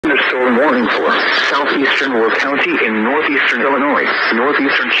Thunderstorm warning for Southeastern Will County in Northeastern Illinois,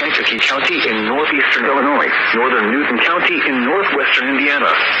 Northeastern Kankakee County in Northeastern Illinois, Northern Newton County in Northwestern Indiana,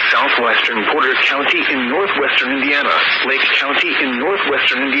 Southwestern Porter County in Northwestern Indiana, Lake County in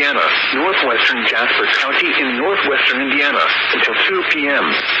Northwestern Indiana, Northwestern Jasper County in Northwestern Indiana, until 2 p.m.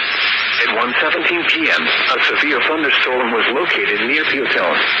 At 1:17 p.m., a severe thunderstorm was located near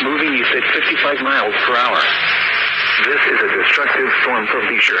Peotown, moving east at 55 miles per hour. This is a destructive storm for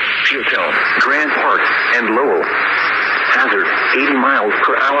Beecher, Peotown, Grand Park, and Lowell. Hazard, 80 miles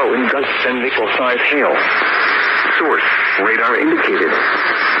per hour in gusts and nickel-sized hail. Source, radar indicated.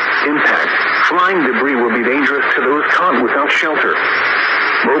 Impact, flying debris will be dangerous to those caught without shelter.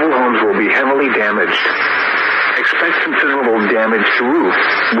 Mobile homes will be heavily damaged. Expect considerable damage to roofs,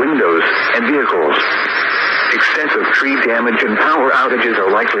 windows, and vehicles. Extensive tree damage and power outages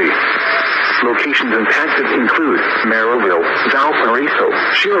are likely. Locations impacted include Merrillville, Valparaiso,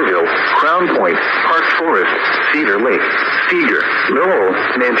 Schererville, Crown Point, Park Forest, Cedar Lake, Seeger, Lowell,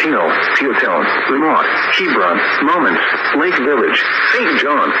 Manteno, Peotown, Lamont, Hebron, Momence, Lake Village, St.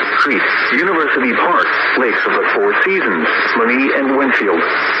 John, Crete, University Park, Lakes of the Four Seasons, Monee, and Winfield.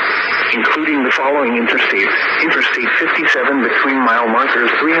 Including the following interstates: Interstate 57 between mile markers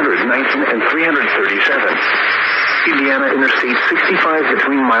 319 and 337. Indiana Interstate 65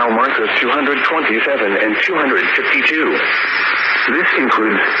 between mile markers 227 and 252. This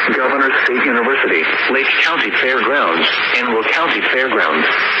includes Governors State University, Lake County Fairgrounds, and Will County Fairgrounds.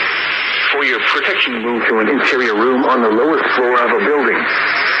 For your protection, move to an interior room on the lowest floor of a building.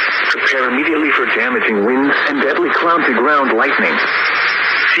 Prepare immediately for damaging winds and deadly cloud-to-ground lightning.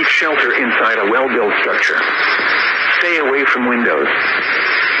 Seek shelter inside a well-built structure. Stay away from windows.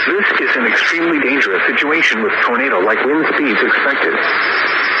 This is an extremely dangerous situation with tornado-like wind speeds expected.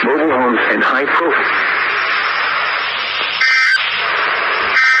 Mobile homes and high-profile